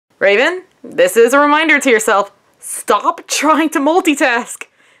Raven, this is a reminder to yourself. Stop trying to multitask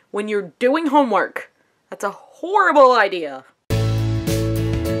when you're doing homework. That's a horrible idea.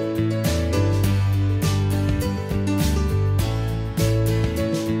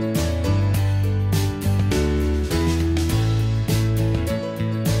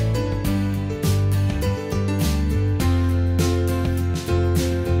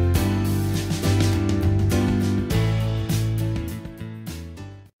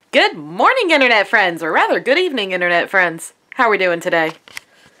 Good morning, Internet friends, or rather, good evening, Internet friends. How are we doing today?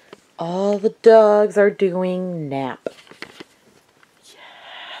 All the dogs are doing nap.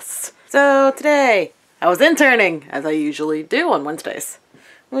 Yes. So today, I was interning, as I usually do on Wednesdays.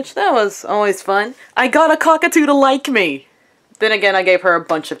 Which, that was always fun. I got a cockatoo to like me. Then again, I gave her a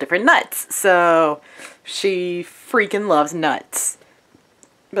bunch of different nuts, so she freaking loves nuts.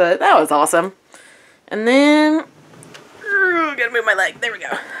 But that was awesome. And then, gotta move my leg, there we go.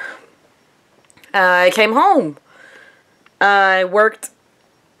 I came home. I worked.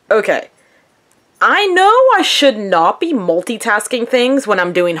 Okay. I know I should not be multitasking things when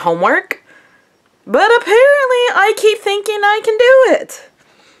I'm doing homework, but apparently I keep thinking I can do it.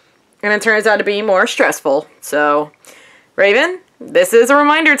 And it turns out to be more stressful. So, Raven, this is a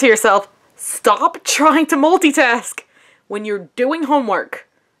reminder to yourself. Stop trying to multitask when you're doing homework.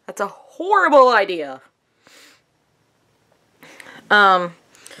 That's a horrible idea.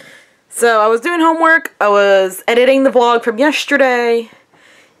 So I was doing homework, I was editing the vlog from yesterday,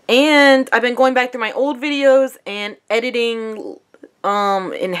 and I've been going back through my old videos and editing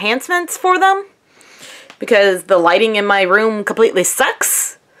enhancements for them, because the lighting in my room completely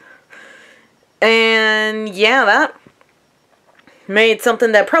sucks. And yeah, that made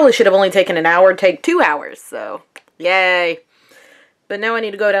something that probably should have only taken an hour take 2 hours, so yay. But now I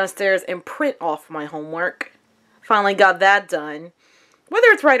need to go downstairs and print off my homework. Finally got that done. Whether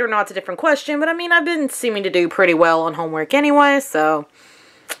it's right or not is a different question, but I mean, I've been seeming to do pretty well on homework anyway, so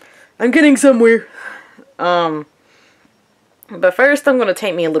I'm getting somewhere. But first, I'm going to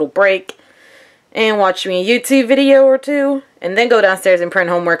take me a little break and watch me a YouTube video or two, and then go downstairs and print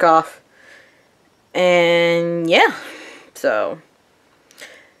homework off. And yeah, so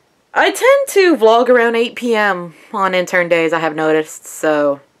I tend to vlog around 8 p.m. on intern days, I have noticed,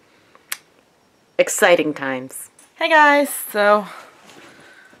 so exciting times. Hey guys, so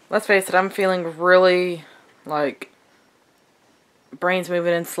let's face it, I'm feeling really, like, brain's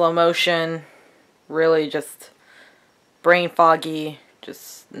moving in slow motion, really just brain foggy,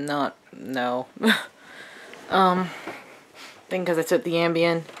 just not, no. I think because I took the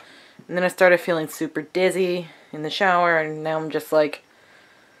Ambien, and then I started feeling super dizzy in the shower, and now I'm just like,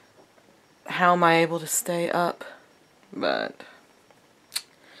 how am I able to stay up? But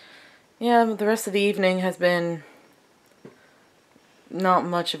yeah, the rest of the evening has been not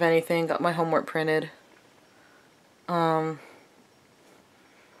much of anything. Got my homework printed. And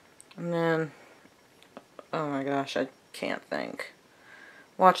then, oh my gosh, I can't think.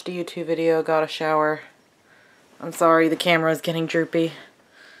 Watched a YouTube video, got a shower. I'm sorry, the camera is getting droopy.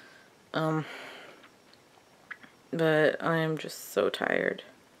 But I am just so tired.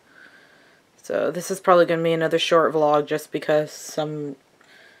 So this is probably going to be another short vlog just because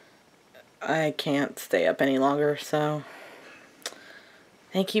I can't stay up any longer, so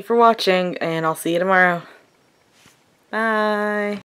thank you for watching, and I'll see you tomorrow. Bye.